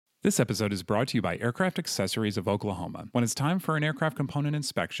This episode is brought to you by Aircraft Accessories of Oklahoma. When it's time for an aircraft component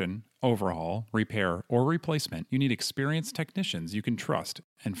inspection, overhaul, repair, or replacement, you need experienced technicians you can trust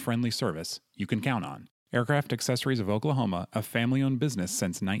and friendly service you can count on. Aircraft Accessories of Oklahoma, a family-owned business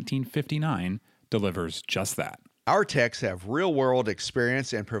since 1959, delivers just that. Our techs have real-world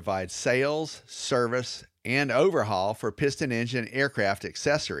experience and provide sales, service, and overhaul for piston engine aircraft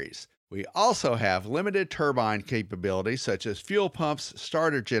accessories. We also have limited turbine capabilities such as fuel pumps,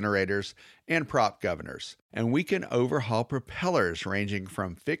 starter generators, and prop governors. And we can overhaul propellers ranging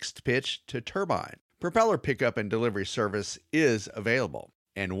from fixed pitch to turbine. Propeller pickup and delivery service is available.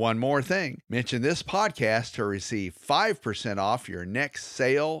 And one more thing, mention this podcast to receive 5% off your next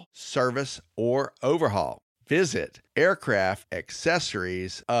sale, service, or overhaul. Visit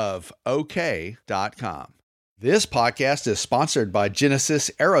aircraftaccessoriesofok.com. This podcast is sponsored by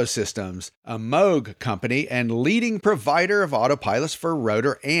Genesis Aerosystems, a Moog company and leading provider of autopilots for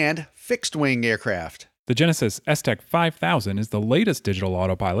rotor and fixed-wing aircraft. The Genesis S-Tech 5000 is the latest digital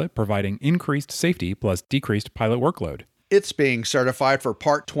autopilot, providing increased safety plus decreased pilot workload. It's being certified for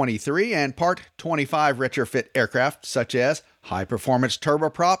Part 23 and Part 25 retrofit aircraft, such as high-performance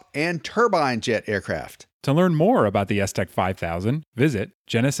turboprop and turbine jet aircraft. To learn more about the S-Tech 5000, visit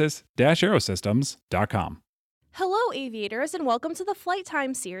genesis-aerosystems.com. Hello, aviators, and welcome to the Flight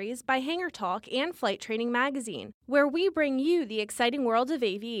Time series by Hangar Talk and Flight Training Magazine, where we bring you the exciting world of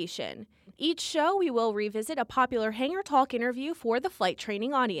aviation. Each show, we will revisit a popular Hangar Talk interview for the flight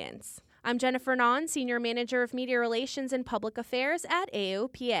training audience. I'm Jennifer Nahn, Senior Manager of Media Relations and Public Affairs at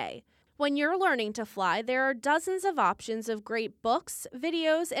AOPA. When you're learning to fly, there are dozens of options of great books,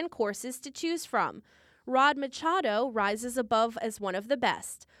 videos, and courses to choose from. Rod Machado rises above as one of the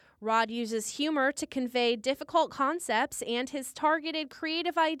best. Rod uses humor to convey difficult concepts, and his targeted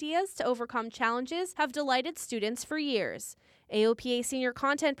creative ideas to overcome challenges have delighted students for years. AOPA senior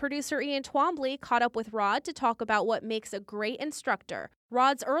content producer Ian Twombly caught up with Rod to talk about what makes a great instructor,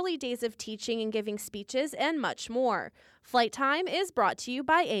 Rod's early days of teaching and giving speeches, and much more. Flight Time is brought to you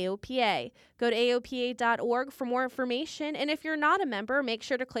by AOPA. Go to aopa.org for more information, and if you're not a member, make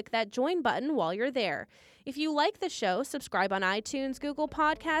sure to click that join button while you're there. If you like the show, subscribe on iTunes, Google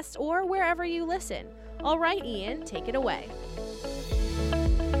Podcasts, or wherever you listen. All right, Ian, take it away.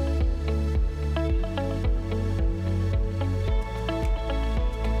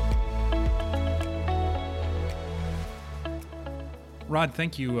 Rod,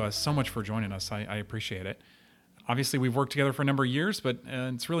 thank you so much for joining us. I appreciate it. Obviously, we've worked together for a number of years, but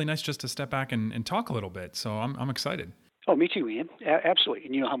it's really nice just to step back and talk a little bit. So I'm excited. Oh, me too, Ian. Absolutely.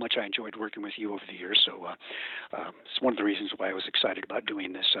 And you know how much I enjoyed working with you over the years. So it's one of the reasons why I was excited about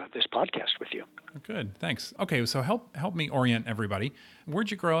doing this podcast with you. Good. Thanks. Okay. So help me orient everybody.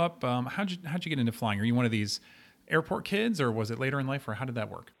 Where'd you grow up? How'd you get into flying? Are you one of these airport kids, or was it later in life, or how did that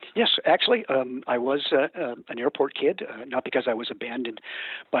work? Yes, actually, I was an airport kid, not because I was abandoned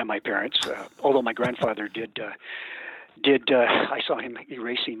by my parents, although my grandfather did. I saw him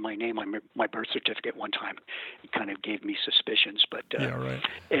erasing my name on my birth certificate one time. It kind of gave me suspicions, but yeah, right.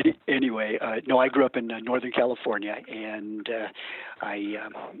 Anyway, no, I grew up in Northern California, and I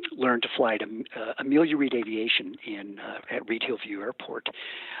learned to fly at Amelia Reed Aviation at Reed Hillview Airport.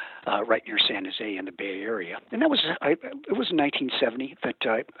 Right near San Jose in the Bay Area. And it was in 1970 that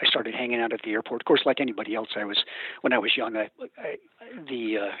I started hanging out at the airport. Of course, like anybody else, when I was young,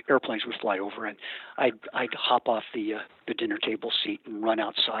 the airplanes would fly over, and I'd hop off the dinner table seat and run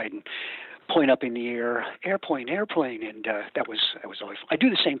outside and point up in the air, airplane, and that was always. I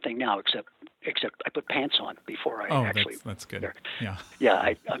do the same thing now, except I put pants on before I actually. That's good. There. Yeah.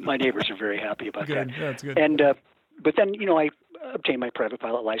 Yeah, my neighbors are very happy about good. that. Yeah, that's good. And but then I obtained my private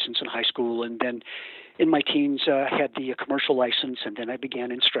pilot license in high school, and then in my teens I had the commercial license, and then I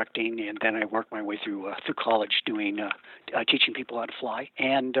began instructing, and then I worked my way through college doing teaching people how to fly,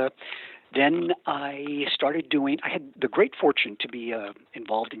 and then I had the great fortune to be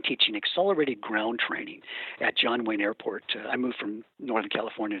involved in teaching accelerated ground training at John Wayne Airport. I moved from Northern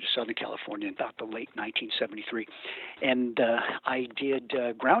California to Southern California in about the late 1973. And I did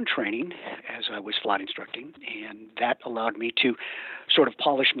ground training as I was flight instructing, and that allowed me to sort of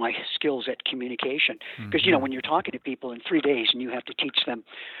polish my skills at communication. Because, when you're talking to people in 3 days and you have to teach them,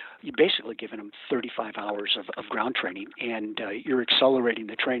 you're basically giving them 35 hours of ground training, and you're accelerating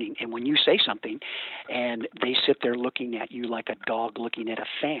the training. And when you say something and they sit there looking at you like a dog looking at a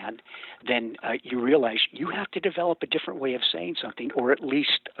fan, then you realize you have to develop a different way of saying something, or at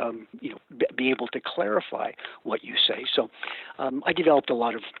least be able to clarify what you say. So I developed a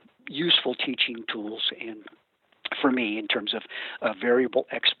lot of useful teaching tools and for me in terms of variable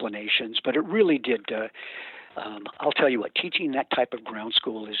explanations, but it really did I'll tell you what, teaching that type of ground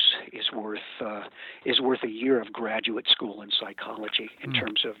school is worth a year of graduate school in psychology in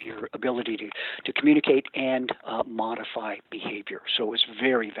terms of your ability to communicate and modify behavior. So it was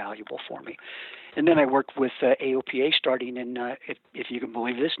very valuable for me. And then I worked with AOPA starting in, if you can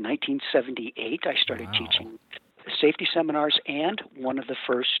believe this, 1978. I started teaching safety seminars and one of the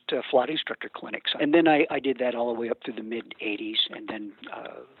first flight instructor clinics. And then I did that all the way up through the mid-'80s, and then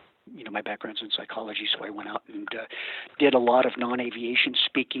my background's in psychology, so I went out and did a lot of non-aviation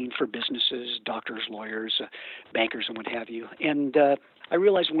speaking for businesses, doctors, lawyers, bankers, and what have you. And I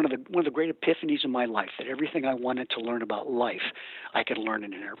realized one of the great epiphanies in my life, that everything I wanted to learn about life, I could learn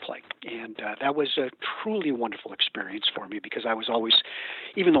in an airplane. And that was a truly wonderful experience for me, because I was always,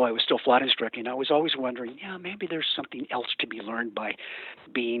 even though I was still flight instructing, I was always wondering, maybe there's something else to be learned by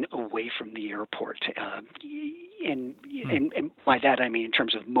being away from the airport. And by that I mean in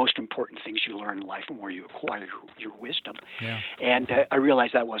terms of most important things you learn in life and where you acquire your wisdom. Yeah. And I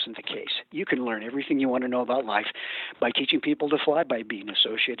realized that wasn't the case. You can learn everything you want to know about life by teaching people to fly, by being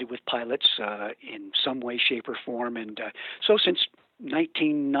associated with pilots in some way, shape, or form. And so since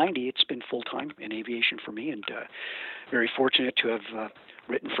 1990, it's been full-time in aviation for me, and very fortunate to have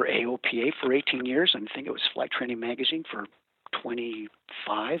written for AOPA for 18 years, and I think it was Flight Training Magazine for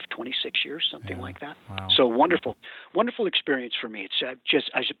 25, 26 years, something like that. Wow. So wonderful experience for me. It's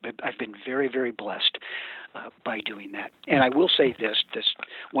I've been very, very blessed by doing that. And I will say this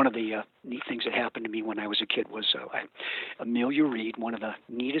one of the neat things that happened to me when I was a kid was Amelia Reed, one of the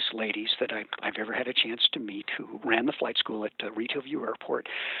neatest ladies that I've ever had a chance to meet, who ran the flight school at Retail View Airport.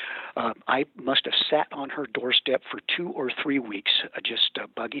 I must have sat on her doorstep for 2 or 3 weeks, just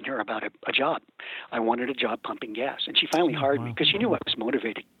bugging her about a job. I wanted a job pumping gas, and she finally hired me because she knew I was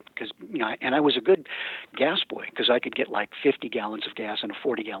motivated. And I was a good gas boy, because I could get like 50 gallons of gas in a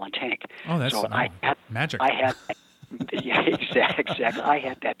 40-gallon tank. Oh, that's magic. I had, yeah, exactly. I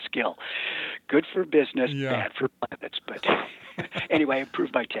had that skill. Good for business, bad for pilots. But anyway, I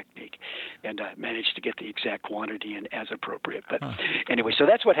improved my technique and managed to get the exact quantity in as appropriate. But anyway, so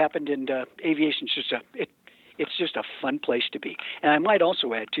that's what happened. And aviation's just it's just a fun place to be. And I might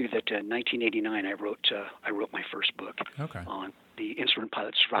also add too that in 1989 I wrote my first book on the Instrument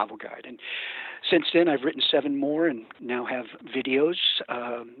Pilot's Survival Guide. And since then I've written 7 more, and now have videos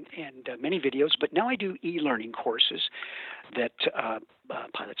and many videos. But now I do e-learning courses that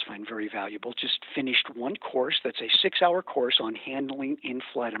pilots find very valuable. Just finished one course that's a 6-hour course on handling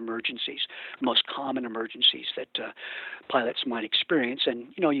in-flight emergencies, most common emergencies that pilots might experience. And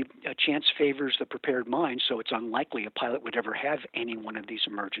chance favors the prepared mind, so it's unlikely a pilot would ever have any one of these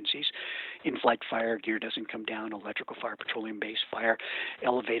emergencies. In-flight fire, gear doesn't come down, electrical fire, petroleum-based fire,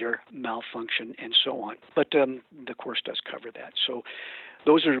 elevator malfunction, and so on. But the course does cover that. So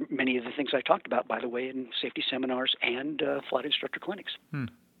those are many of the things I talked about, by the way, in safety seminars and flight instructor clinics.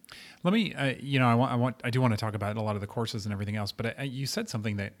 Let me, I do want to talk about a lot of the courses and everything else, but you said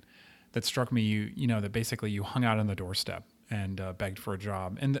something that struck me. That basically you hung out on the doorstep and begged for a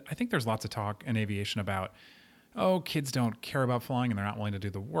job. And I think there's lots of talk in aviation about, kids don't care about flying and they're not willing to do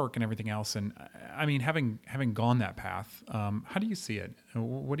the work and everything else. And I mean, having gone that path, how do you see it?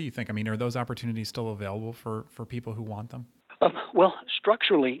 What do you think? I mean, are those opportunities still available for people who want them? Well,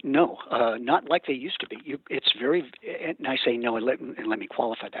 structurally, no, not like they used to be. It's very, and I say no, and let me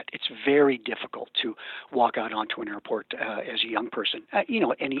qualify that. It's very difficult to walk out onto an airport as a young person,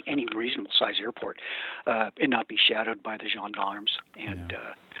 any reasonable size airport, and not be shadowed by the gendarmes and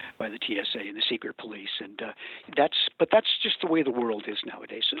by the TSA and the secret police, and that's just the way the world is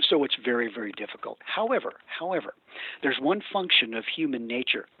nowadays. So it's very, very difficult. However, there's one function of human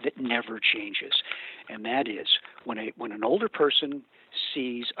nature that never changes, and that is when an older person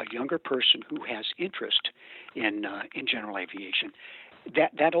sees a younger person who has interest in general aviation,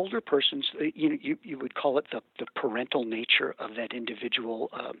 that older person's, you would call it the parental nature of that individual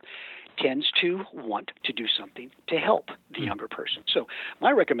tends to want to do something to help the younger person. So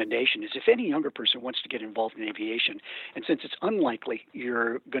my recommendation is if any younger person wants to get involved in aviation, and since it's unlikely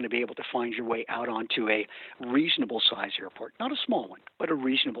you're going to be able to find your way out onto a reasonable size airport, not a small one, but a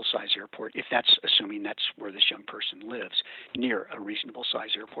reasonable size airport, if that's assuming that's where this young person lives, near a reasonable size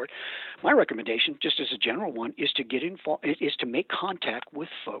airport, my recommendation, just as a general one, is to get involved, is to make contact with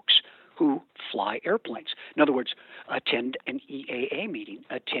folks who fly airplanes. In other words, attend an EAA meeting,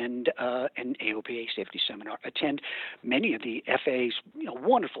 attend an AOPA safety seminar, attend many of the FAA's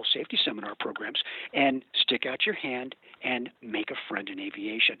wonderful safety seminar programs, and stick out your hand and make a friend in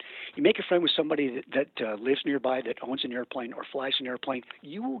aviation. You make a friend with somebody that lives nearby, that owns an airplane or flies an airplane.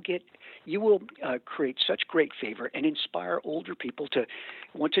 You will create such great favor and inspire older people to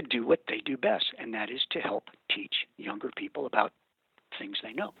want to do what they do best, and that is to help teach younger people about things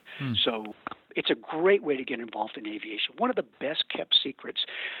they know. So it's a great way to get involved in aviation. One of the best kept secrets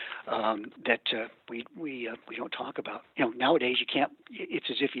that we don't talk about. Nowadays you can't. It's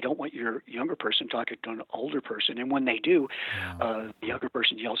as if you don't want your younger person talking to an older person, and when they do, the younger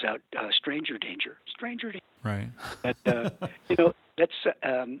person yells out, "Stranger danger! Stranger danger!" Right. But that's.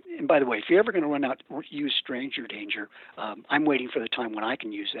 And by the way, if you're ever going to run out, use stranger danger. I'm waiting for the time when I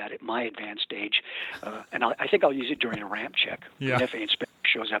can use that at my advanced age, and I think I'll use it during a ramp check. Yeah. When FAA inspector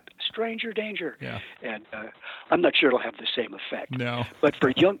shows up, stranger danger. Yeah. And I'm not sure it'll have the same effect. No. But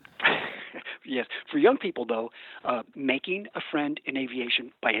for young, yes, for young people though, making a friend in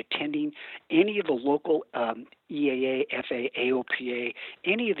aviation by attending any of the local EAA, FAA, AOPA,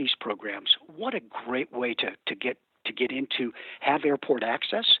 any of these programs, what a great way to get into, have airport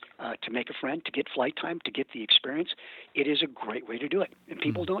access, to make a friend, to get flight time, to get the experience. It is a great way to do it, and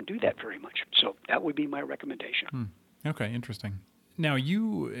people don't do that very much. So that would be my recommendation. Okay, interesting. Now,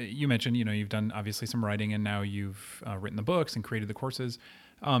 you mentioned, you've done obviously some writing, and now you've written the books and created the courses.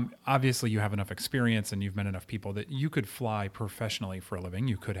 Obviously, you have enough experience and you've met enough people that you could fly professionally for a living.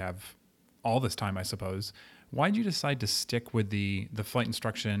 You could have all this time, I suppose. Why did you decide to stick with the flight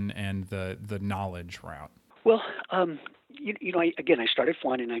instruction and the knowledge route? Well, I started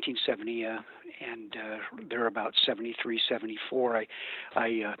flying in 1970, and there about 73, 74,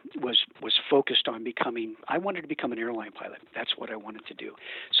 I was focused on I wanted to become an airline pilot. That's what I wanted to do.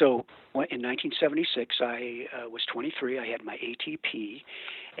 So in 1976, I was 23. I had my ATP,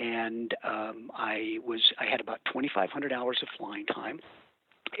 and I had about 2,500 hours of flying time.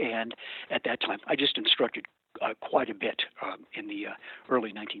 And at that time, I just instructed quite a bit in the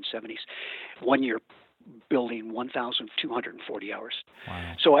early 1970s. 1 year building 1,240 hours.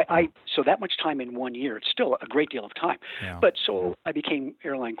 Wow. So that much time in 1 year, it's still a great deal of time. Yeah. But so I became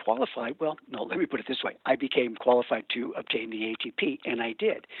airline qualified. Well, no, let me put it this way. I became qualified to obtain the ATP, and I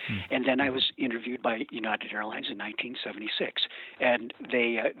did. And then I was interviewed by United Airlines in 1976, and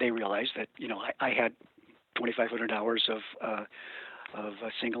they realized that I had 2,500 hours of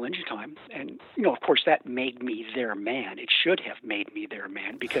single engine time. And, of course, that made me their man. It should have made me their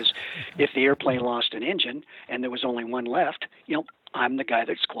man, because if the airplane lost an engine and there was only one left, I'm the guy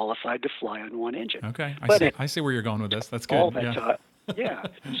that's qualified to fly on one engine. Okay. I see where you're going with this. That's good. All that, yeah.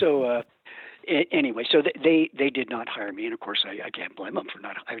 So anyway, so they did not hire me. And, of course, I can't blame them for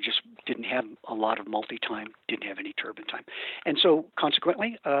not. I just didn't have a lot of multi-time, didn't have any turbine time. And so,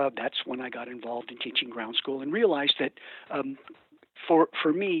 consequently, that's when I got involved in teaching ground school and realized that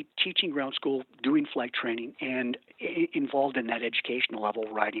for me, teaching ground school, doing flight training, and involved in that educational level,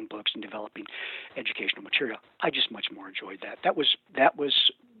 writing books and developing educational material, I just much more enjoyed that. That was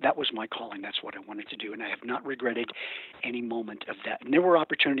my calling. That's what I wanted to do, and I have not regretted any moment of that. And there were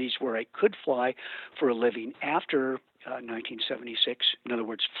opportunities where I could fly for a living after 1976. In other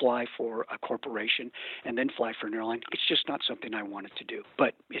words, fly for a corporation and then fly for an airline. It's just not something I wanted to do,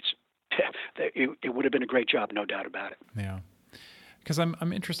 but it would have been a great job, no doubt about it. Yeah. Because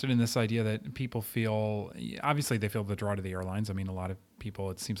I'm interested in this idea that people feel, obviously they feel the draw to the airlines. I mean, a lot of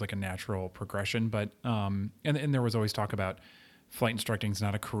people, it seems like a natural progression, but and there was always talk about flight instructing is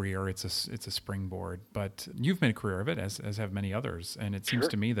not a career, it's a springboard. But you've made a career of it, as have many others. And it seems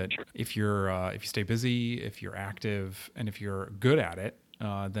to me that if you stay busy, if you're active, and if you're good at it,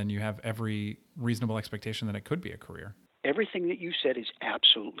 then you have every reasonable expectation that it could be a career. Everything that you said is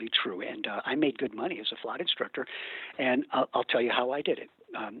absolutely true, and I made good money as a flight instructor, and I'll tell you how I did it.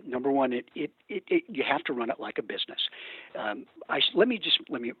 Number one, you have to run it like a business. Let me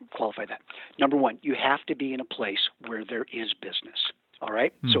qualify that. Number one, you have to be in a place where there is business. All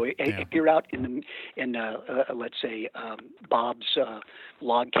right. So if you're out in let's say Bob's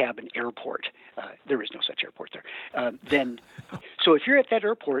Log Cabin Airport, there is no such airport there. So if you're at that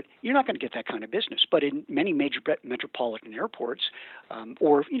airport, you're not going to get that kind of business. But in many major metropolitan airports,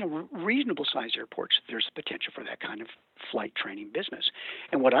 or reasonable sized airports, there's the potential for that kind of flight training business.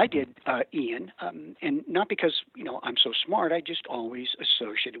 And what I did, Ian, and not because I'm so smart, I just always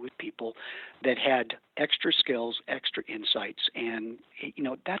associated with people that had extra skills, extra insights, and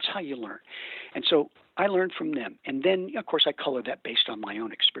that's how you learn. And so I learned from them. And then, of course, I colored that based on my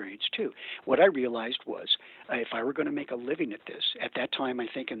own experience, too. What I realized was if I were going to make a living at this, at that time, I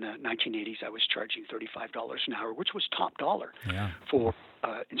think in the 1980s, I was charging $35 an hour, which was top dollar for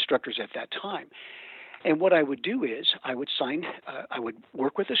instructors at that time. And what I would do is I would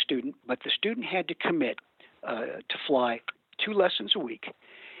work with a student, but the student had to commit to fly 2 lessons a week,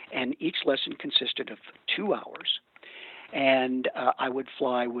 and each lesson consisted of 2 hours. And I would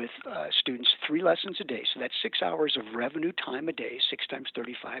fly with students 3 lessons a day. So that's 6 hours of revenue time a day, 6 times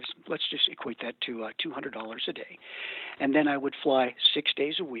 35. Let's just equate that to $200 a day. And then I would fly 6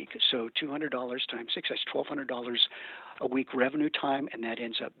 days a week. So $200 times 6, that's $1,200 a week revenue time, and that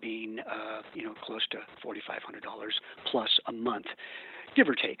ends up being, close to $4,500 plus a month, give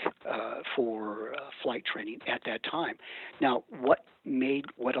or take, for flight training at that time. Now, what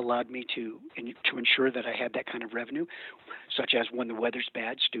allowed me to ensure that I had that kind of revenue, such as when the weather's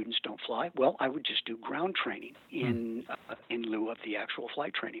bad, students don't fly? Well, I would just do ground training in lieu of the actual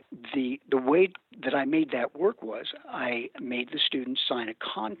flight training. The way that I made that work was I made the students sign a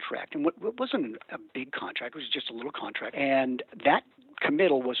contract, and what wasn't a big contract, it was just a little contract, and that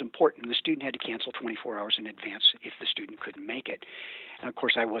committal was important. The student had to cancel 24 hours in advance if the student couldn't make it. And of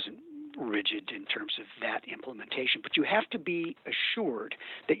course, I wasn't rigid in terms of that implementation, but you have to be assured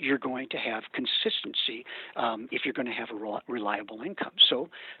that you're going to have consistency if you're going to have a reliable income. So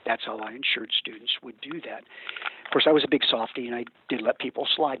that's how I ensured students would do that. Of course, I was a big softie, and I did let people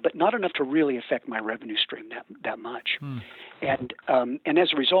slide, but not enough to really affect my revenue stream that much. And as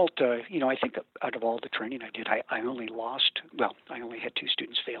a result, I think out of all the training I did, I only had 2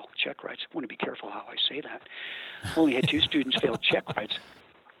 students fail check rides. I want to be careful how I say that. I only had 2 students fail check rides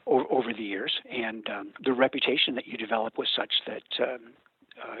over the years, and the reputation that you develop was such that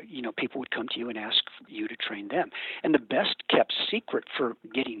people would come to you and ask you to train them. And the best kept secret for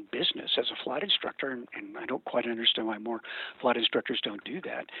getting business as a flight instructor, and I don't quite understand why more flight instructors don't do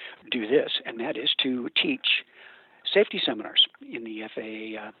this, and that is to teach safety seminars in the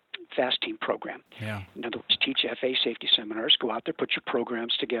FAA FAST Team program. Yeah. In other words, teach FAA safety seminars, go out there, put your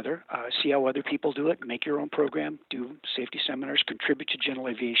programs together, see how other people do it, make your own program, do safety seminars, contribute to general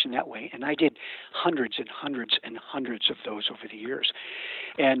aviation that way. And I did hundreds and hundreds and hundreds of those over the years,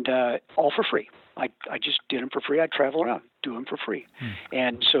 and all for free. I just did them for free. I'd travel around, do them for free.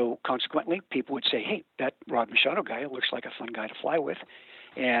 And so consequently, people would say, hey, that Rod Machado guy looks like a fun guy to fly with.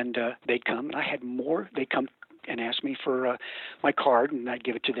 And they'd come, and I had more. They'd come and ask me for my card, and I'd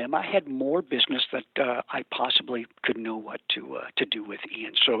give it to them. I had more business that I possibly could know what to do with,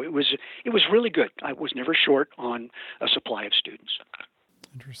 Ian. So it was really good. I was never short on a supply of students.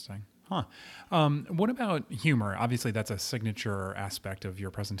 Interesting. Huh. What about humor? Obviously, that's a signature aspect of your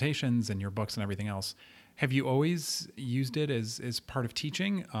presentations and your books and everything else. Have you always used it as part of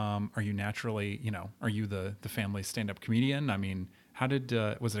teaching? Are you naturally, are you the family stand-up comedian? I mean,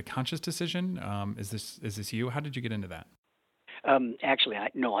 was it a conscious decision? Is this you? How did you get into that? Actually,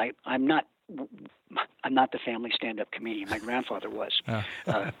 I'm not. I'm not the family stand-up comedian. My grandfather was,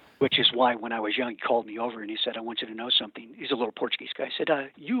 which is why when I was young, he called me over and he said, "I want you to know something." He's a little Portuguese guy. I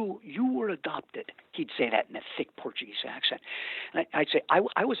said, "You were adopted." He'd say that in a thick Portuguese accent. And I'd say,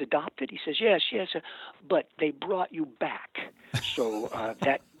 "I was adopted." He says, "Yes, but they brought you back." So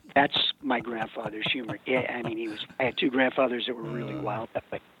that's my grandfather's humor. Yeah, I mean, I had 2 grandfathers that were really wild that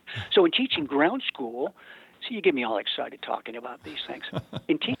way. So in teaching ground school. So you get me all excited talking about these things.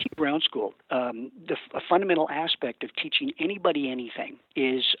 In teaching ground school, a fundamental aspect of teaching anybody anything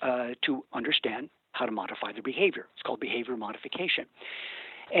is to understand how to modify their behavior. It's called behavior modification.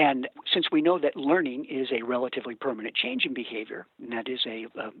 And since we know that learning is a relatively permanent change in behavior, and that is a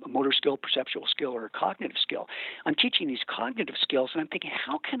motor skill, perceptual skill, or a cognitive skill, I'm teaching these cognitive skills, and I'm thinking,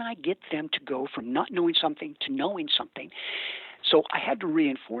 how can I get them to go from not knowing something to knowing something? So I had to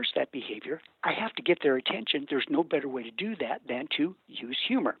reinforce that behavior. I have to get their attention. There's no better way to do that than to use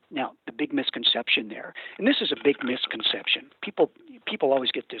humor. Now, the big misconception there, and this is a big misconception. People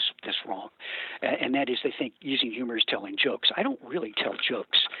always get this wrong, and that is they think using humor is telling jokes. I don't really tell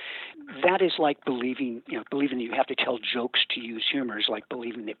jokes. That is like believing that you have to tell jokes to use humor is like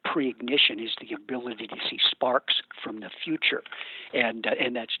believing that pre-ignition is the ability to see sparks from the future, and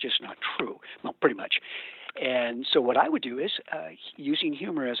that's just not true. Well, pretty much. And so what I would do is using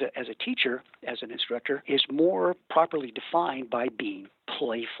humor as a teacher, as an instructor, is more properly defined by being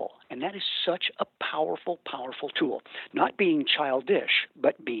playful. And that is such a powerful, powerful tool. Not being childish,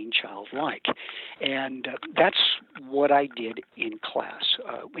 but being childlike. And that's what I did in class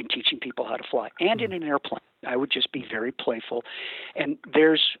when teaching people how to fly. And in an airplane, I would just be very playful. And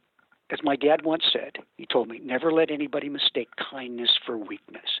as my dad once said, he told me, never let anybody mistake kindness for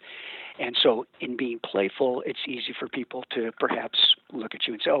weakness. And so in being playful, it's easy for people to perhaps look at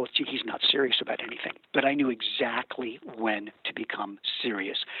you and say, oh, gee, he's not serious about anything. But I knew exactly when to become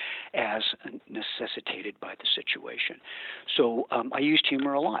serious as necessitated by the situation. So I used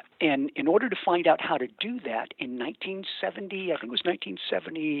humor a lot. And in order to find out how to do that in 1970, I think it was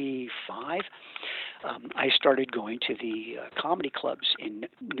 1975, I started going to the comedy clubs in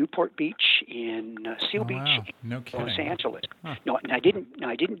Newport Beach, in Seal Beach, no kidding. Los Angeles. Huh. No, and I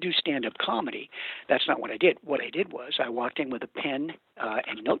didn't do stand-up comedy. That's not what I did. What I did was I walked in with a pen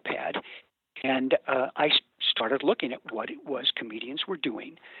and notepad, and I started looking at what it was comedians were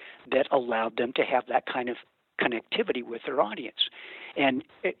doing that allowed them to have that kind of connectivity with their audience. And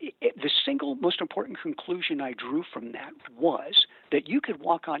the single most important conclusion I drew from that was that you could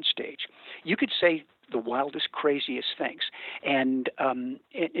walk on stage, you could say the wildest, craziest things, and I mean,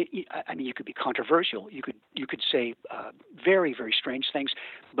 you could be controversial, you could say very, very strange things,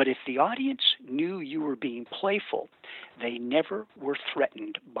 but if the audience knew you were being playful, they never were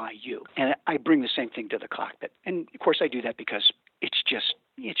threatened by you. And I bring the same thing to the cockpit, and of course I do that because it's just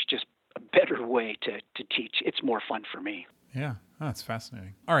a better way to teach. It's more fun for me. Yeah, that's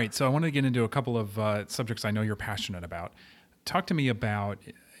fascinating. All right, so I wanted to get into a couple of subjects I know you're passionate about. Talk to me about,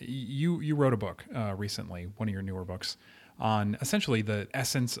 you wrote a book recently, one of your newer books, on essentially the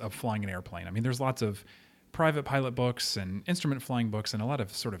essence of flying an airplane. I mean, there's lots of private pilot books and instrument flying books and a lot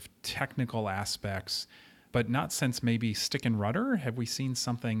of sort of technical aspects, but not since maybe Stick and Rudder have we seen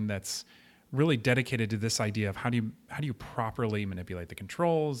something that's really dedicated to this idea of how do you properly manipulate the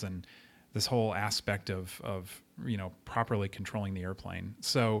controls and this whole aspect of properly controlling the airplane.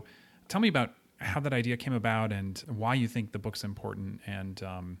 So tell me about how that idea came about and why you think the book's important and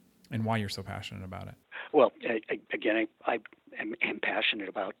why you're so passionate about it. Well, again, I am passionate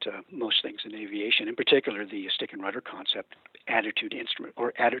about most things in aviation, in particular the stick and rudder concept, attitude instrument,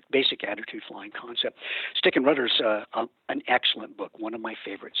 or basic attitude flying concept. Stick and Rudder's an excellent book, one of my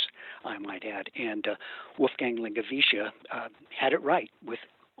favorites, I might add. And Wolfgang Langewiesche had it right with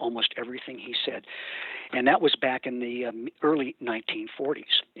almost everything he said. And that was back in the early 1940s.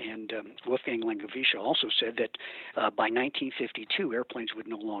 And Wolfgang Langewiesche also said that by 1952, airplanes would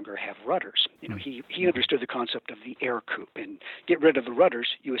no longer have rudders. He understood the concept of the air coupe. And get rid of the rudders,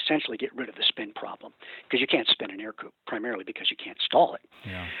 you essentially get rid of the spin problem, because you can't spin an air coupe, primarily because you can't stall it.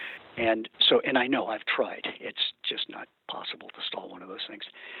 Yeah. And I know I've tried. It's just not possible to stall one of those things.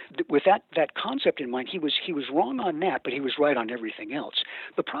 With that concept in mind, he was wrong on that, but he was right on everything else.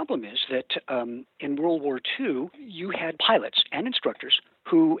 The problem is that in World War II, you had pilots and instructors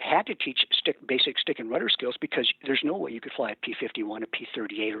who had to teach basic stick and rudder skills, because there's no way you could fly a P-51, a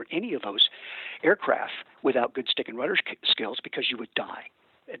P-38, or any of those aircraft without good stick and rudder skills, because you would die.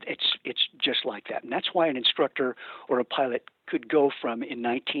 It's just like that, and that's why an instructor or a pilot could go from in the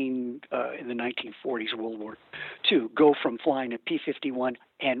 1940s, World War II, go from flying a P-51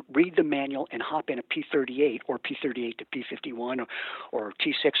 and read the manual and hop in a P-38 or P-38 to P-51 or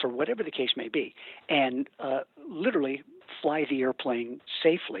T-6 or whatever the case may be, and literally fly the airplane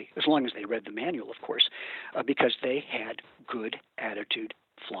safely, as long as they read the manual, of course, because they had good attitude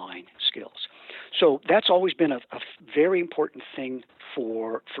flying skills. So that's always been a very important thing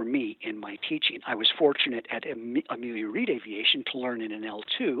for me in my teaching. I was fortunate at Amelia Reed Aviation to learn in an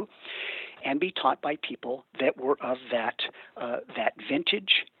L2 and be taught by people that were of that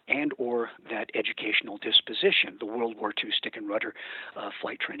vintage and or that educational disposition, the World War II stick and rudder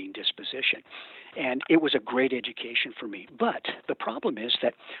flight training disposition. And it was a great education for me. But the problem is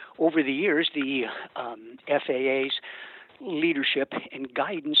that over the years, the FAA's leadership and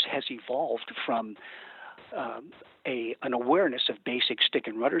guidance has evolved from an awareness of basic stick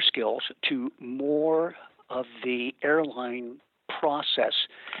and rudder skills to more of the airline process,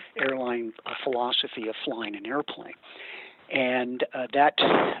 airline philosophy of flying an airplane. And that,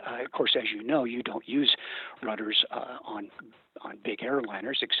 of course, as you know, you don't use rudders on big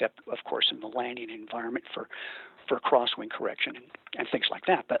airliners, except, of course, in the landing environment for crosswind correction and things like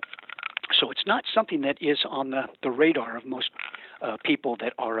that. But so it's not something that is on the radar of most people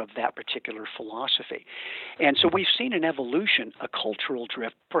that are of that particular philosophy. And so we've seen an evolution, a cultural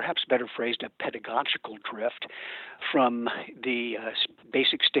drift, perhaps better phrased, a pedagogical drift, from the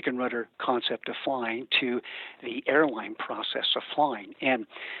basic stick and rudder concept of flying to the airline process of flying. And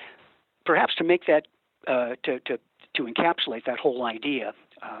perhaps to make that, to encapsulate that whole idea,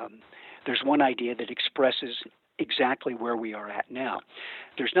 there's one idea that expresses exactly where we are at now.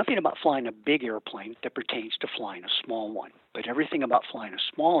 There's nothing about flying a big airplane that pertains to flying a small one, but everything about flying a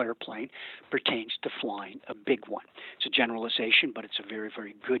small airplane pertains to flying a big one. It's a generalization, but it's a very,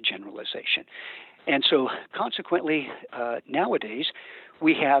 very good generalization. And so consequently, nowadays,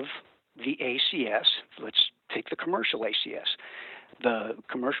 we have the ACS, let's take the commercial ACS. The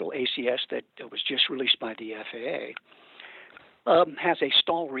commercial ACS that was just released by the FAA has a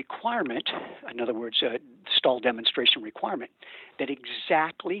stall requirement, in other words, a stall demonstration requirement, that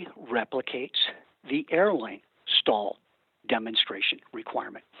exactly replicates the airline stall demonstration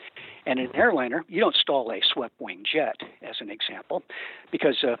requirement. And in an airliner, you don't stall a swept-wing jet, as an example,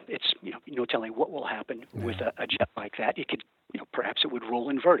 because it's no telling what will happen with a jet like that. It could, perhaps it would roll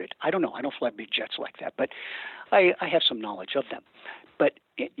inverted. I don't know. I don't fly big jets like that, but I have some knowledge of them. But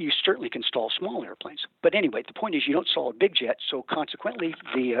you certainly can stall small airplanes. But anyway, the point is you don't stall a big jet, so consequently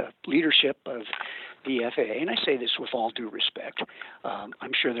the leadership of the FAA, and I say this with all due respect,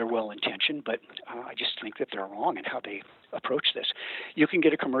 I'm sure they're well-intentioned, but I just think that they're wrong in how they approach this. You can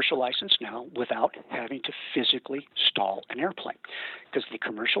get a commercial license now without having to physically stall an airplane, because the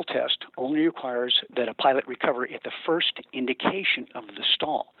commercial test only requires that a pilot recover at the first indication of the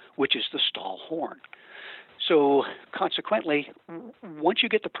stall, which is the stall horn. So consequently, once you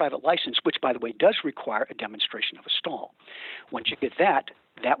get the private license, which, by the way, does require a demonstration of a stall, once you get that,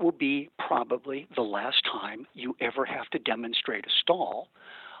 that will be probably the last time you ever have to demonstrate a stall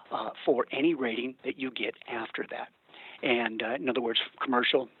for any rating that you get after that. And in other words,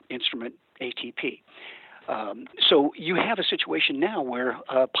 commercial, instrument, ATP. So you have a situation now where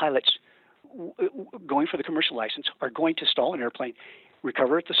pilots going for the commercial license are going to stall an airplane,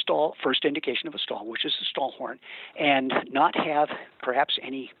 recover at the stall, first indication of a stall, which is the stall horn, and not have perhaps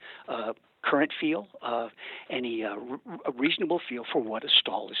any current feel, any reasonable feel for what a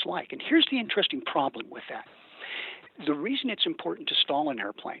stall is like. And here's the interesting problem with that. The reason it's important to stall an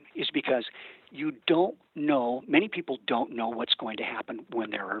airplane is because you don't know, many people don't know what's going to happen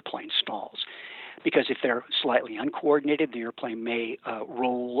when their airplane stalls. Because if they're slightly uncoordinated, the airplane may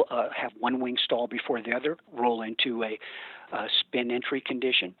roll, have one wing stall before the other, roll into a spin entry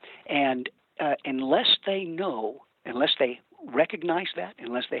condition. And unless they know, unless they recognize that,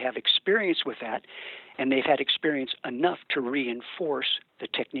 unless they have experience with that, and they've had experience enough to reinforce the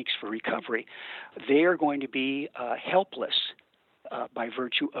techniques for recovery, they are going to be helpless by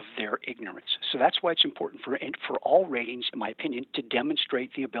virtue of their ignorance. So that's why it's important for all ratings, in my opinion, to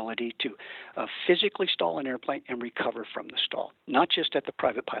demonstrate the ability to physically stall an airplane and recover from the stall, not just at the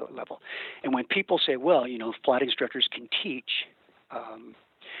private pilot level. And when people say, well, flight instructors can teach,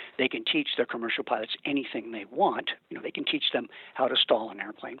 they can teach their commercial pilots anything they want. They can teach them how to stall an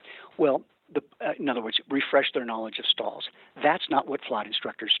airplane. Well, in other words, refresh their knowledge of stalls. That's not what flight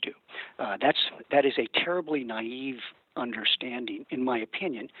instructors do. That is a terribly naive understanding, in my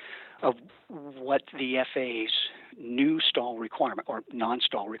opinion, of what the FAA's new stall requirement or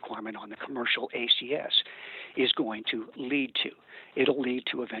non-stall requirement on the commercial ACS is going to lead to. It'll lead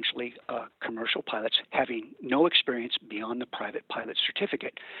to eventually commercial pilots having no experience beyond the private pilot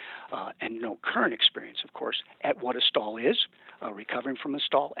certificate and no current experience, of course, at what a stall is, recovering from a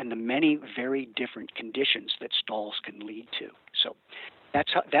stall, and the many very different conditions that stalls can lead to. So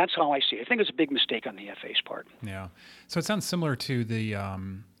that's how I see it. I think it's a big mistake on the FAA's part. Yeah. So it sounds similar to the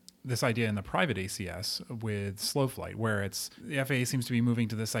this idea in the private ACS with slow flight, where the FAA seems to be moving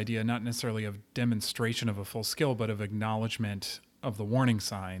to this idea not necessarily of demonstration of a full skill, but of acknowledgement of the warning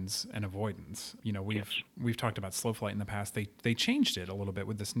signs and avoidance. We've talked about slow flight in the past. They changed it a little bit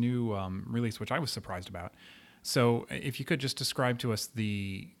with this new release, which I was surprised about. So if you could just describe to us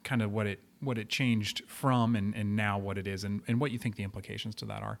the kind of what it changed from and now what it is and what you think the implications to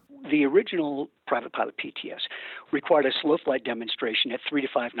that are. The original private pilot PTS required a slow flight demonstration at 3 to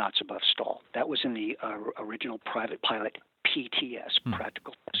 5 knots above stall. That was in the original private pilot PTS,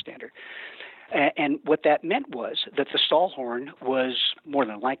 practical standard. And what that meant was that the stall horn was more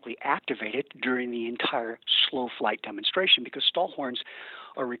than likely activated during the entire slow flight demonstration, because stall horns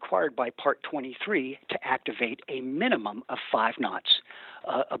are required by Part 23 to activate a minimum of 5 knots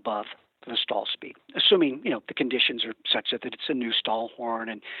above the stall speed, assuming the conditions are such that it's a new stall horn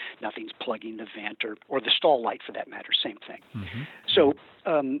and nothing's plugging the vent or the stall light for that matter, same thing. Mm-hmm. So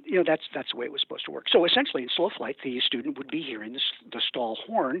that's the way it was supposed to work. So essentially in slow flight, the student would be hearing the stall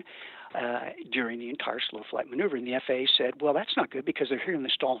horn during the entire slow flight maneuver, and the FAA said, well, that's not good because they're hearing the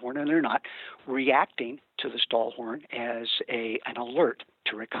stall horn and they're not reacting to the stall horn as an alert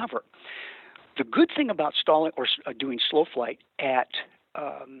to recover. The good thing about stalling or doing slow flight at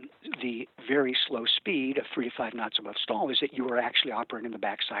the very slow speed of 3 to 5 knots above stall is that you are actually operating the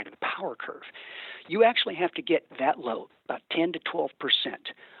backside of the power curve. You actually have to get that low, about 10 to 12%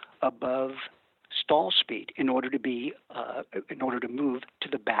 above stall speed in order to move to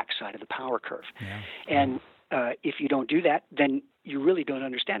the backside of the power curve. Yeah. if you don't do that, then you really don't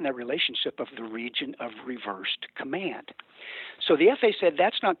understand that relationship of the region of reversed command. So the FAA said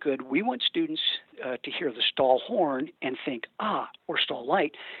that's not good. We want students to hear the stall horn and think, or stall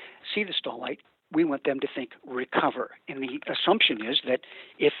light, see the stall light. We want them to think recover. And the assumption is that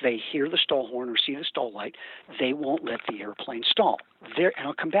if they hear the stall horn or see the stall light, they won't let the airplane stall. And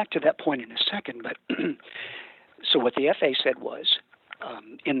I'll come back to that point in a second. But so what the FAA said was,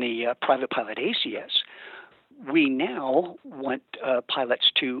 in the private pilot ACS, we now want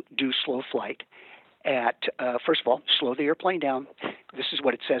pilots to do slow flight at, first of all, slow the airplane down. This is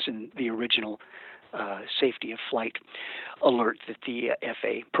what it says in the original safety of flight alert that the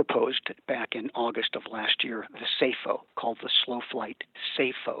FAA proposed back in August of last year, the SAFO, called the Slow Flight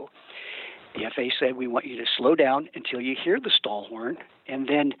SAFO. The FAA said we want you to slow down until you hear the stall horn, and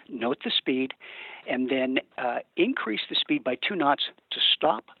then note the speed, and then increase the speed by 2 knots to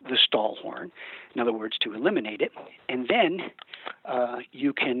stop the stall horn, in other words, to eliminate it, and then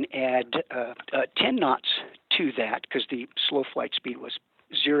you can add 10 knots to that, because the slow flight speed was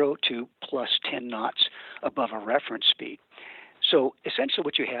 0 to plus 10 knots above a reference speed. So essentially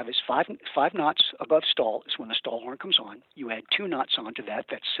what you have is 5 knots above stall is when the stall horn comes on. You add 2 knots onto that,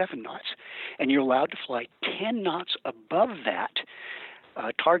 that's 7 knots. And you're allowed to fly 10 knots above that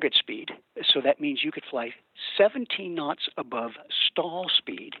target speed. So that means you could fly 17 knots above stall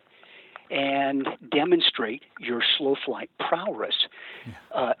speed and demonstrate your slow flight prowess,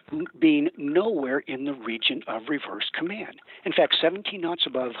 being nowhere in the region of reverse command. In fact, 17 knots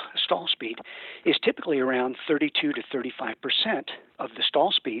above stall speed is typically around 32 to 35% of the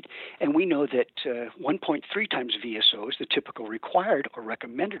stall speed, and we know that 1.3 times VSO is the typical required or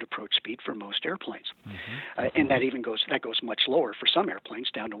recommended approach speed for most airplanes, and that even goes much lower for some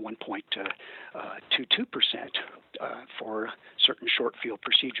airplanes, down to 1.22% for certain short field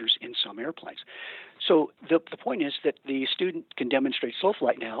procedures in some airplanes. So the point is that the student can demonstrate slow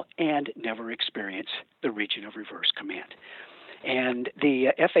flight now and never experience the region of reverse command. And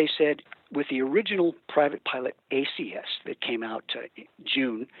the FAA said with the original private pilot ACS that came out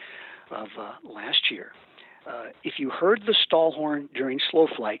June of last year, if you heard the stall horn during slow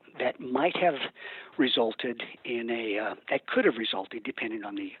flight, that might have resulted in that could have resulted, depending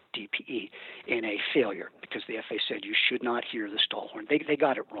on the DPE, in a failure, because the FAA said you should not hear the stall horn. They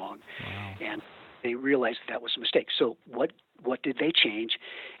got it wrong. Wow. And they realized that was a mistake. So what did they change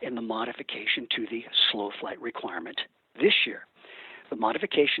in the modification to the slow flight requirement this year? The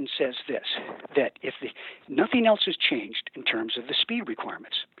modification says this, that if nothing else has changed in terms of the speed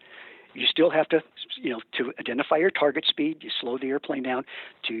requirements, you still have to identify your target speed. You slow the airplane down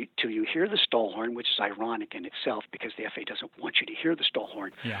till you hear the stall horn, which is ironic in itself because the FAA doesn't want you to hear the stall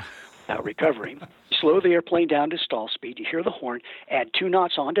horn without recovering. Slow the airplane down to stall speed. You hear the horn. Add 2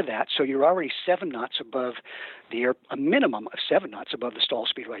 knots onto that, so you're already 7 knots above a minimum of 7 knots above the stall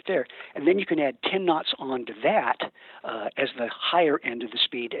speed right there. And then you can add 10 knots onto that as the higher end of the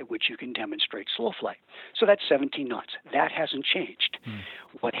speed at which you can demonstrate slow flight. So that's 17 knots. That hasn't changed.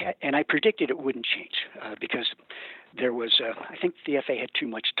 And I predicted it wouldn't change because there was, I think the FAA had too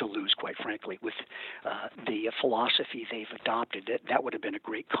much to lose, quite frankly, with the philosophy they've adopted. That would have been a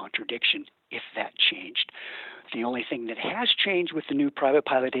great contradiction if that changed. The only thing that has changed with the new private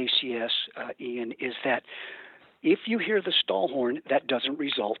pilot ACS, Ian, is that if you hear the stall horn, that doesn't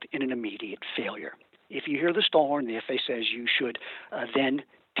result in an immediate failure. If you hear the stall horn, the FAA says you should then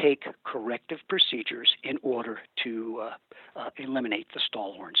take corrective procedures in order to eliminate the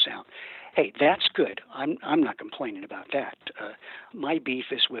stall horn sound. Hey, that's good. I'm not complaining about that. My beef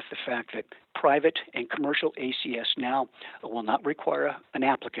is with the fact that private and commercial ACS now will not require an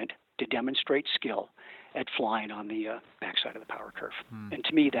applicant to demonstrate skill at flying on the backside of the power curve. And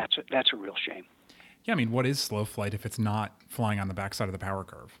to me, that's a real shame. Yeah, I mean, what is slow flight if it's not flying on the backside of the power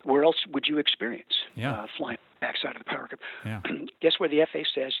curve? Where else would you experience flying on the backside of the power curve? Yeah. Guess where the FAA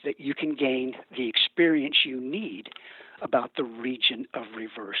says that you can gain the experience you need about the region of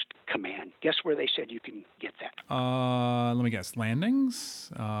reversed command? Guess where they said you can get that? Let me guess.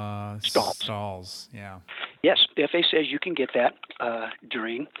 Landings? Stalls. Yeah. Yes, the FAA says you can get that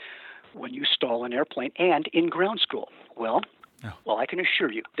during when you stall an airplane and in ground school. Well, I can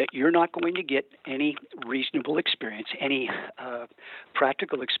assure you that you're not going to get any reasonable experience, any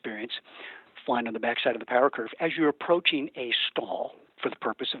practical experience flying on the backside of the power curve as you're approaching a stall for the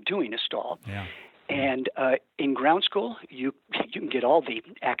purpose of doing a stall. Yeah. And in ground school, you can get all the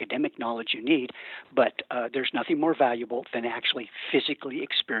academic knowledge you need, but there's nothing more valuable than actually physically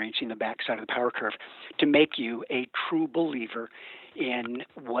experiencing the backside of the power curve to make you a true believer in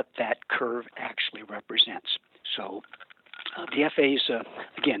what that curve actually represents. So The FAs,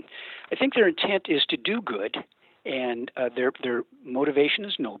 again, I think their intent is to do good, and their motivation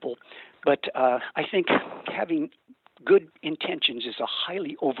is noble, but I think having good intentions is a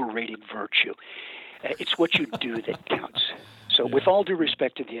highly overrated virtue. It's what you do that counts. So with all due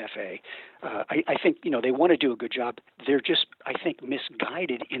respect to the FAA, I think, they want to do a good job. They're just, I think,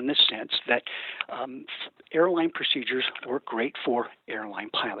 misguided in the sense that airline procedures work great for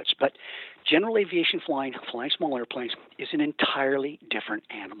airline pilots. But general aviation flying small airplanes, is an entirely different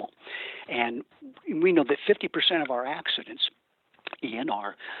animal. And we know that 50% of our accidents, Ian,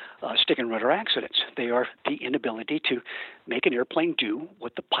 are stick and rudder accidents. They are the inability to make an airplane do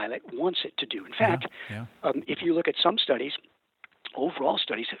what the pilot wants it to do. In fact, if you look at some studies, overall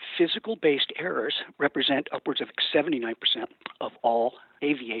studies, physical-based errors represent upwards of 79% of all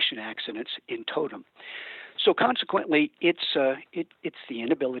aviation accidents in totem. So consequently, it's the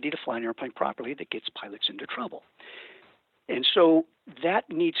inability to fly an airplane properly that gets pilots into trouble. And so that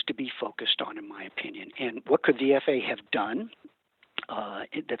needs to be focused on, in my opinion. And what could the FAA have done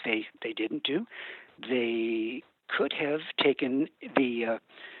that they didn't do? They could have taken the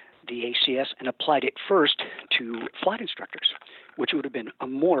ACS and applied it first to flight instructors, which would have been a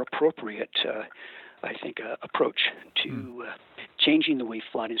more appropriate, approach to changing the way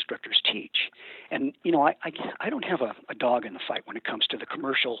flight instructors teach. And, I don't have a dog in the fight when it comes to the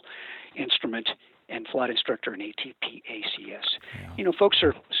commercial instrument and flight instructor and ATP ACS. Yeah. Folks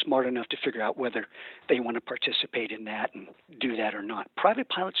are smart enough to figure out whether they want to participate in that and do that or not. Private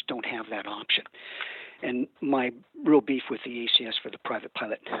pilots don't have that option. And my real beef with the ACS for the private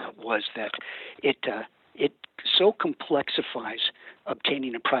pilot was that it so complexifies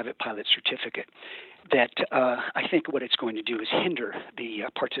obtaining a private pilot certificate that I think what it's going to do is hinder the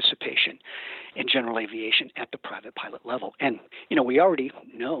participation in general aviation at the private pilot level. And, we already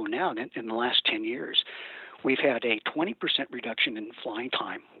know now that in the last 10 years, we've had a 20% reduction in flying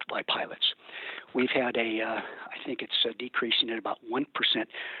time by pilots. We've had I think it's decreasing at about 1%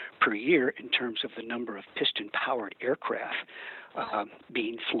 per year in terms of the number of piston-powered aircraft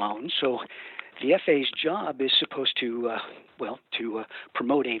being flown. So the FAA's job is supposed to,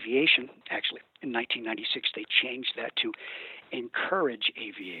 promote aviation. Actually, in 1996, they changed that to encourage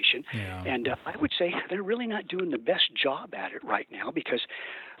aviation. Yeah. And I would say they're really not doing the best job at it right now because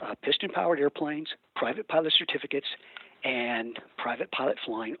piston-powered airplanes, private pilot certificates, and private pilot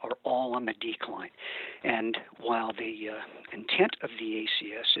flying are all on the decline. And while the intent of the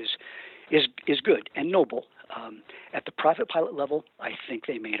ACS is good and noble, at the private pilot level, I think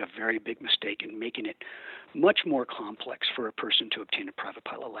they made a very big mistake in making it much more complex for a person to obtain a private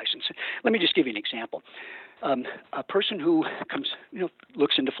pilot license. Let me just give you an example. A person who comes,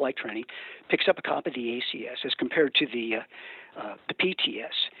 looks into flight training, picks up a copy of the ACS as compared to the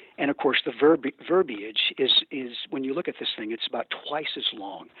PTS. And of course, the verbiage is when you look at this thing, it's about twice as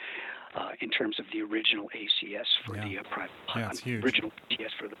long in terms of the original ACS for the private pilot, original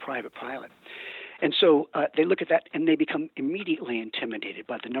PTS for the private pilot. And so they look at that and they become immediately intimidated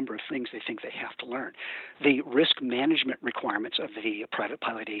by the number of things they think they have to learn. The risk management requirements of the private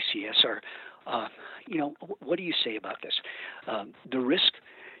pilot ACS are, what do you say about this? The risk,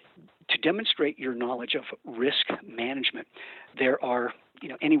 to demonstrate your knowledge of risk management, there are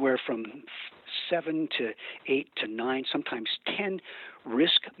anywhere from 7 to 8 to 9, sometimes 10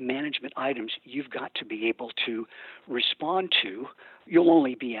 risk management items you've got to be able to respond to. You'll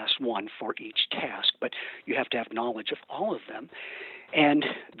only be asked one for each task, but you have to have knowledge of all of them. And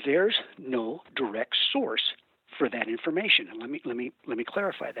there's no direct source for that information. And let me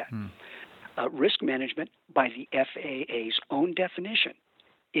clarify that. Risk management, by the FAA's own definition,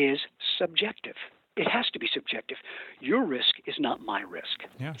 is subjective. It has to be subjective. Your risk is not my risk.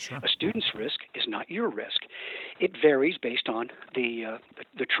 Yeah, sure. A student's risk is not your risk. It varies based on the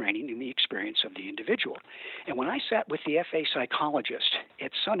training and the experience of the individual. And when I sat with the FAA psychologist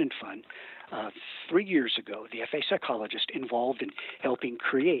at Sun and Fun 3 years ago, the FAA psychologist involved in helping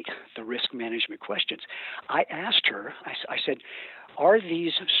create the risk management questions, I asked her, I said, are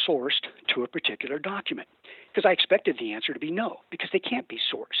these sourced to a particular document? Because I expected the answer to be no, because they can't be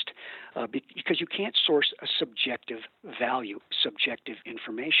sourced, because you can't source a subjective value, subjective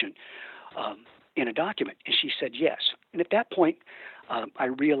information in a document. And she said yes. And at that point, I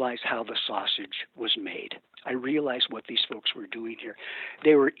realized how the sausage was made. I realized what these folks were doing here.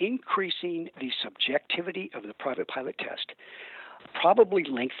 They were increasing the subjectivity of the private pilot test, probably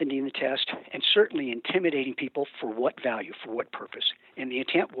lengthening the test, and certainly intimidating people for what value, for what purpose. And the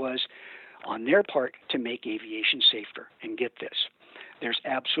intent was, on their part, to make aviation safer. And get this, there's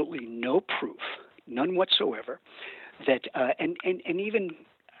absolutely no proof, none whatsoever, that and even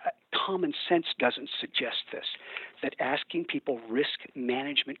common sense doesn't suggest this, that asking people risk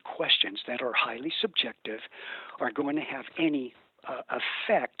management questions that are highly subjective are going to have any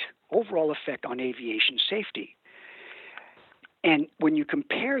overall effect on aviation safety. And when you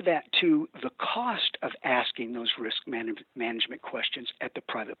compare that to the cost of asking those risk management questions at the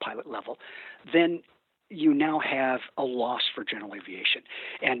private pilot level, then you now have a loss for general aviation.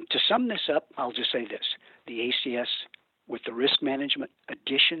 And to sum this up, I'll just say this. The ACS, with the risk management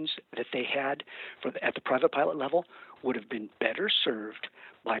additions that they had at the private pilot level, would have been better served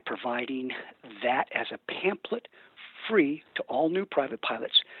by providing that as a pamphlet free to all new private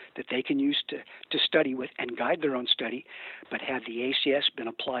pilots that they can use to study with and guide their own study, but had the ACS been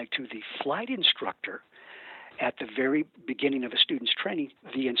applied to the flight instructor at the very beginning of a student's training,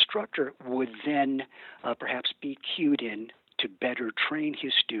 the instructor would then perhaps be cued in to better train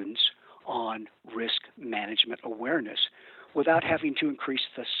his students on risk management awareness without having to increase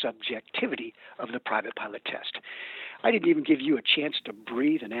the subjectivity of the private pilot test. I didn't even give you a chance to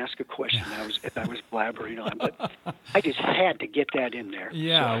breathe and ask a question that I was blabbering on, but I just had to get that in there.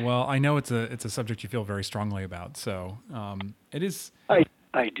 Yeah, so, well, I know it's a subject you feel very strongly about, so it is.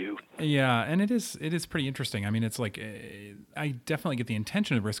 I do. Yeah, and it is pretty interesting. I mean, it's like I definitely get the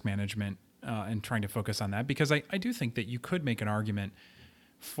intention of risk management and trying to focus on that, because I do think that you could make an argument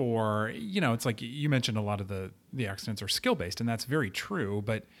for, it's like you mentioned a lot of the accidents are skill-based, and that's very true,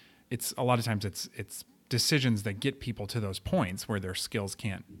 but it's a lot of times it's decisions that get people to those points where their skills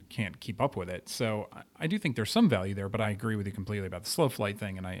can't keep up with it. So I do think there's some value there, but I agree with you completely about the slow flight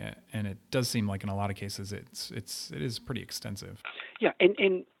thing, and it does seem like in a lot of cases it is pretty extensive. Yeah,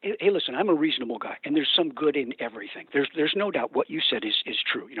 and hey, listen, I'm a reasonable guy, and there's some good in everything. There's no doubt what you said is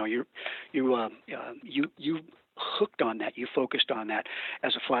true. You hooked on that, you focused on that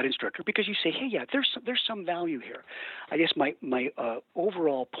as a flight instructor because you say, hey, yeah, there's some value here. I guess my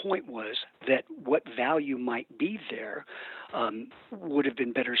overall point was that what value might be there would have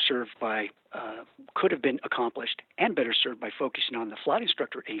been better served could have been accomplished and better served by focusing on the flight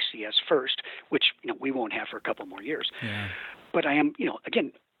instructor ACS first, which we won't have for a couple more years. Yeah. But I am,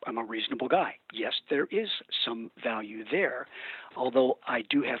 again, I'm a reasonable guy. Yes, there is some value there, although I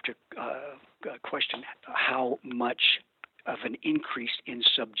do have to question how much of an increase in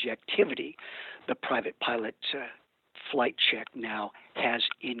subjectivity the private pilot flight check now has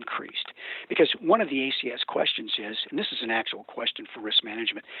increased. Because one of the ACS questions is, and this is an actual question for risk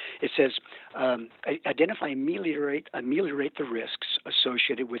management, it says, identify and ameliorate the risks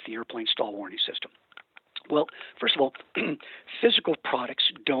associated with the airplane stall warning system. Well, first of all, physical products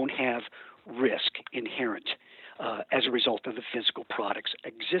don't have risk inherent as a result of the physical product's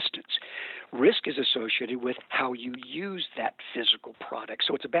existence. Risk is associated with how you use that physical product.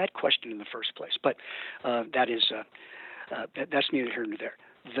 So it's a bad question in the first place, but that's neither here nor there.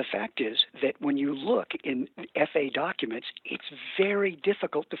 The fact is that when you look in FAA documents, it's very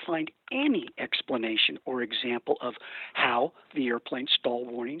difficult to find any explanation or example of how the airplane stall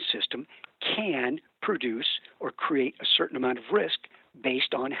warning system can produce or create a certain amount of risk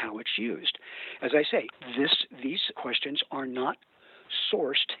based on how it's used. As I say, these questions are not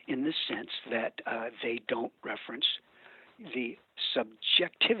sourced in the sense that they don't reference the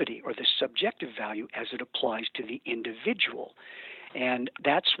subjectivity or the subjective value as it applies to the individual. And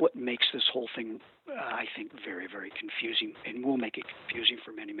that's what makes this whole thing, I think, very, very confusing, and will make it confusing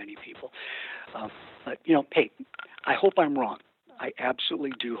for many, many people. But, hey, I hope I'm wrong. I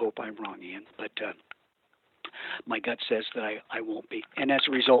absolutely do hope I'm wrong, Ian, but my gut says that I won't be. And as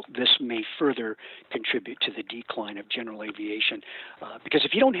a result, this may further contribute to the decline of general aviation. Because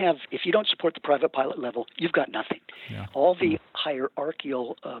if you don't support the private pilot level, you've got nothing. Yeah. All the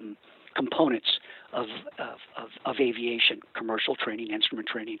hierarchical components of aviation, commercial training, instrument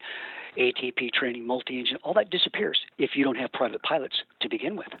training, ATP training, multi-engine, all that disappears if you don't have private pilots to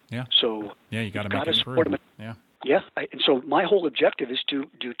begin with. Yeah. So yeah, you got to make it support them. Yeah. Yeah, and so my whole objective is to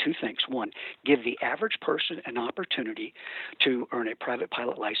do two things. One, give the average person an opportunity to earn a private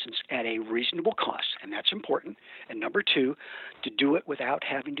pilot license at a reasonable cost, and that's important. And number two, to do it without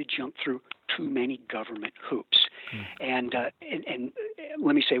having to jump through too many government hoops. And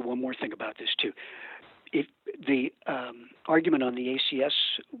let me say one more thing about this too. If the argument on the ACS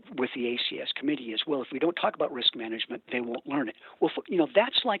with the ACS committee is, well, if we don't talk about risk management, they won't learn it. Well,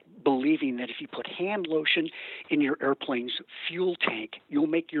 that's like believing that if you put hand lotion in your airplane's fuel tank, you'll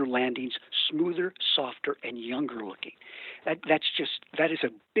make your landings smoother, softer, and younger looking. That is a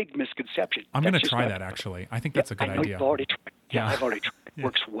big misconception. I'm going to try that, actually. I think that's a good idea. idea. You've already tried. Yeah, I've already tried. It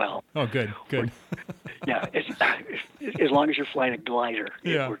works well. Oh, good. Yeah, as long as you're flying a glider,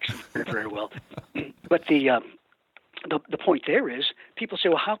 it works very, very well. But the the point there is people say,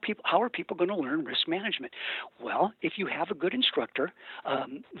 well, how are people going to learn risk management? Well, if you have a good instructor,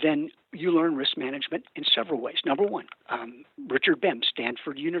 then you learn risk management in several ways. Number one, Richard Bem,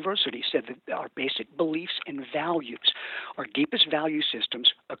 Stanford University, said that our basic beliefs and values, our deepest value systems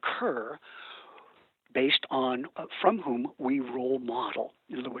occur based on from whom we role model.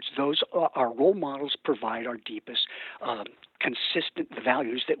 In other words, our role models provide our deepest consistent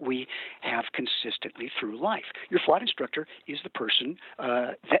values that we have consistently through life. Your flight instructor is the person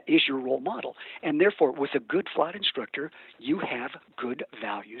that is your role model. And therefore, with a good flight instructor, you have good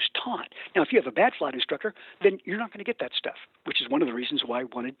values taught. Now, if you have a bad flight instructor, then you're not going to get that stuff, which is one of the reasons why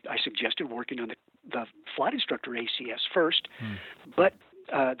I suggested working on the flight instructor ACS first, but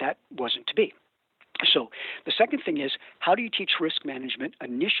that wasn't to be. So the second thing is, how do you teach risk management,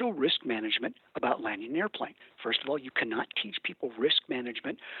 initial risk management about landing an airplane? First of all, you cannot teach people risk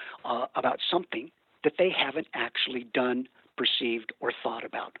management about something that they haven't actually done, perceived, or thought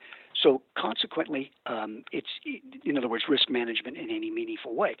about. So consequently, it's, in other words, risk management in any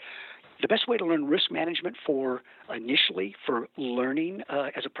meaningful way. The best way to learn risk management initially for learning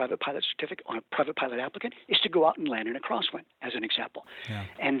as a private pilot certificate on a private pilot applicant is to go out and land in a crosswind, as an example. Yeah.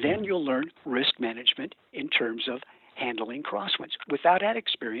 And then you'll learn risk management in terms of handling crosswinds. Without that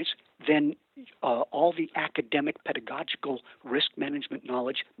experience, then all the academic, pedagogical risk management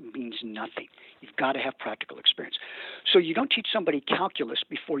knowledge means nothing. You've got to have practical experience. So you don't teach somebody calculus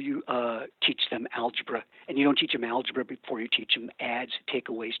before you teach them algebra, and you don't teach them algebra before you teach them adds,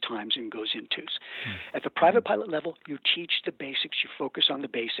 takeaways, times, and goes intos. At the private pilot level, you teach the basics, you focus on the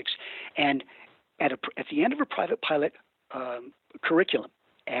basics, and at the end of a private pilot curriculum,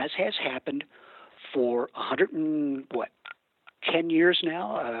 as has happened for 10 years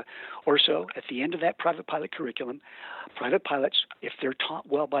now or so, at the end of that private pilot curriculum, private pilots, if they're taught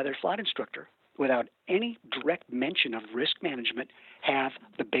well by their flight instructor, without any direct mention of risk management, have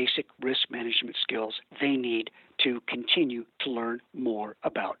the basic risk management skills they need to continue to learn more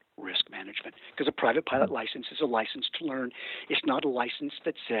about risk management. Because a private pilot license is a license to learn. It's not a license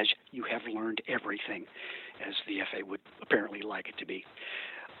that says you have learned everything, as the FAA would apparently like it to be.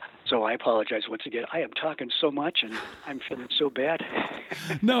 So I apologize once again. I am talking so much, and I'm feeling so bad.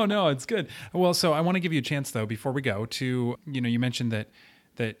 No, it's good. Well, so I want to give you a chance, though, before we go to, you mentioned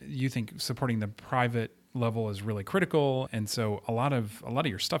that you think supporting the private level is really critical, and so a lot of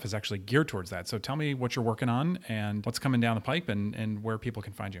your stuff is actually geared towards that. So tell me what you're working on and what's coming down the pipe and where people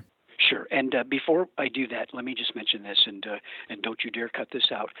can find you. Sure. And before I do that, let me just mention this, and don't you dare cut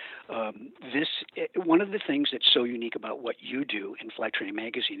this out. One of the things that's so unique about what you do in Flight Training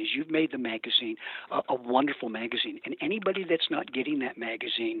Magazine is you've made the magazine a wonderful magazine, and anybody that's not getting that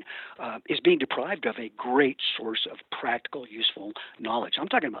magazine is being deprived of a great source of practical, useful knowledge. I'm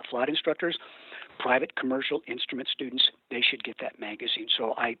talking about flight instructors, private commercial instrument students. They should get that magazine.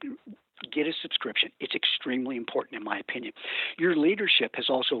 So get a subscription. It's extremely important, in my opinion. Your leadership has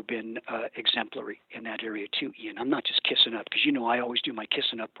also been exemplary in that area too, Ian. I'm not just kissing up, because I always do my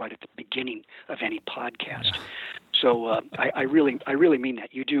kissing up right at the beginning of any podcast. So I really mean that.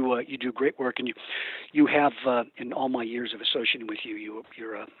 You do great work, and you have in all my years of associating with you,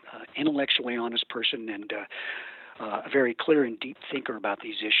 you're a intellectually honest person and a very clear and deep thinker about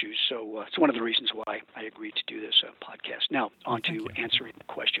these issues. So it's one of the reasons why I agreed to do this podcast. Now, on to answering the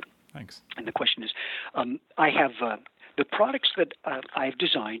question. Thanks. And the question is, I have the products that I've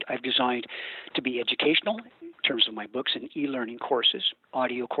designed to be educational in terms of my books and e-learning courses,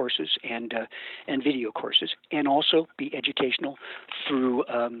 audio courses, and video courses, and also be educational through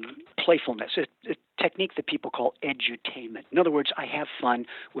playfulness, a technique that people call edutainment. In other words, I have fun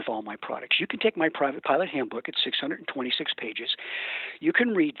with all my products. You can take my Private Pilot Handbook. It's 626 pages. You can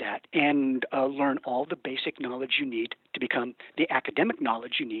read that and learn all the basic knowledge you need to become the academic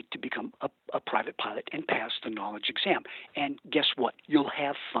knowledge you need to become a private pilot and pass the knowledge exam. And guess what? You'll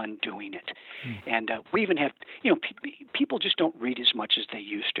have fun doing it. And we even have, people just don't read as much as they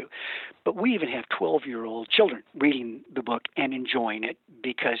used to. But we even have 12-year-old children reading the book and enjoying it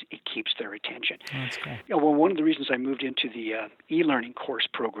because it keeps their attention. That's cool. Well, one of the reasons I moved into the e-learning course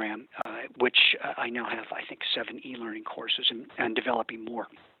program, which I now have, I think, 7 e-learning courses and developing more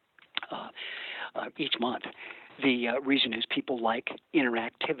each month. The reason is people like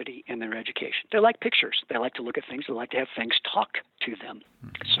interactivity in their education. They like pictures. They like to look at things. They like to have things talk to them.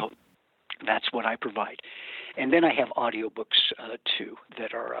 So that's what I provide. And then I have audiobooks, too,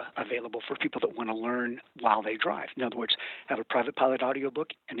 that are available for people that want to learn while they drive. In other words, have a private pilot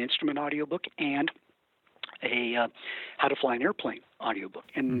audiobook, an instrument audiobook, and a how to fly an airplane audiobook.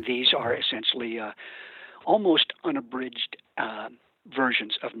 And these are essentially almost unabridged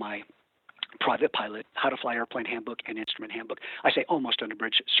versions of my Private Pilot, How to Fly Airplane Handbook, and Instrument Handbook. I say almost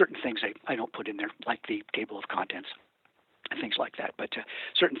unabridged. Certain things I don't put in there, like the table of contents and things like that. But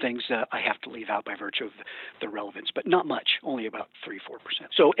certain things I have to leave out by virtue of the relevance, but not much, only about 3-4%.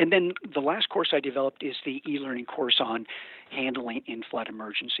 So, and then the last course I developed is the e-learning course on handling in-flight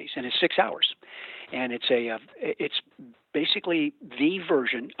emergencies, and it's 6 hours. And it's basically the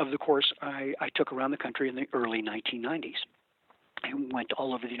version of the course I took around the country in the early 1990s. I went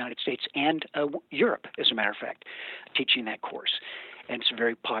all over the United States and Europe, as a matter of fact, teaching that course. And it's a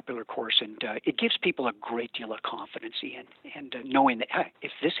very popular course, and it gives people a great deal of confidence and knowing that, hey,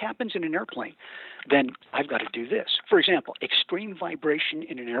 if this happens in an airplane, then I've got to do this. For example, extreme vibration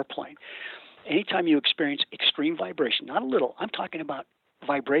in an airplane. Anytime you experience extreme vibration, not a little, I'm talking about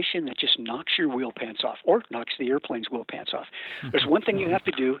vibration that just knocks your wheel pants off or knocks the airplane's wheel pants off. There's one thing you have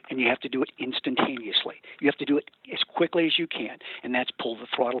to do, and you have to do it instantaneously. You have to do it as quickly as you can, and that's pull the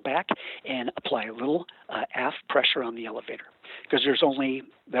throttle back and apply a little aft pressure on the elevator. Because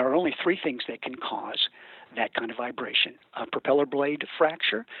there are only 3 things that can cause that kind of vibration: a propeller blade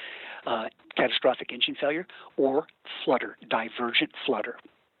fracture, catastrophic engine failure, or flutter, divergent flutter.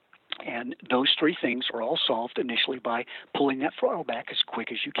 And those 3 things are all solved initially by pulling that throttle back as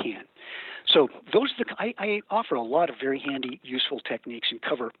quick as you can. So those are I offer a lot of very handy, useful techniques and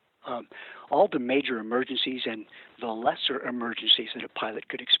cover all the major emergencies and the lesser emergencies that a pilot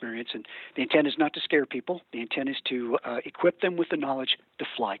could experience. And the intent is not to scare people. The intent is to equip them with the knowledge to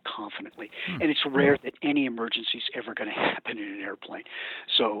fly confidently. And it's rare that any emergency is ever going to happen in an airplane.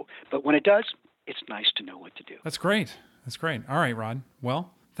 So, but when it does, it's nice to know what to do. That's great. That's great. All right, Rod.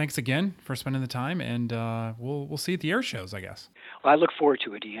 Well, thanks again for spending the time, and we'll see you at the air shows, I guess. Well, I look forward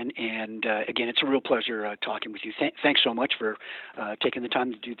to it, Ian. And again, it's a real pleasure talking with you. Thanks so much for taking the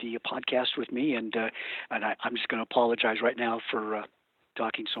time to do the podcast with me. And I'm just going to apologize right now for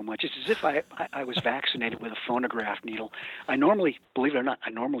talking so much. It's as if I was vaccinated with a phonograph needle. I normally, believe it or not,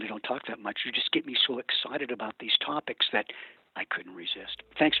 I normally don't talk that much. You just get me so excited about these topics that I couldn't resist.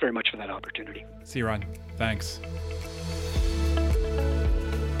 Thanks very much for that opportunity. See you, Rod. Thanks.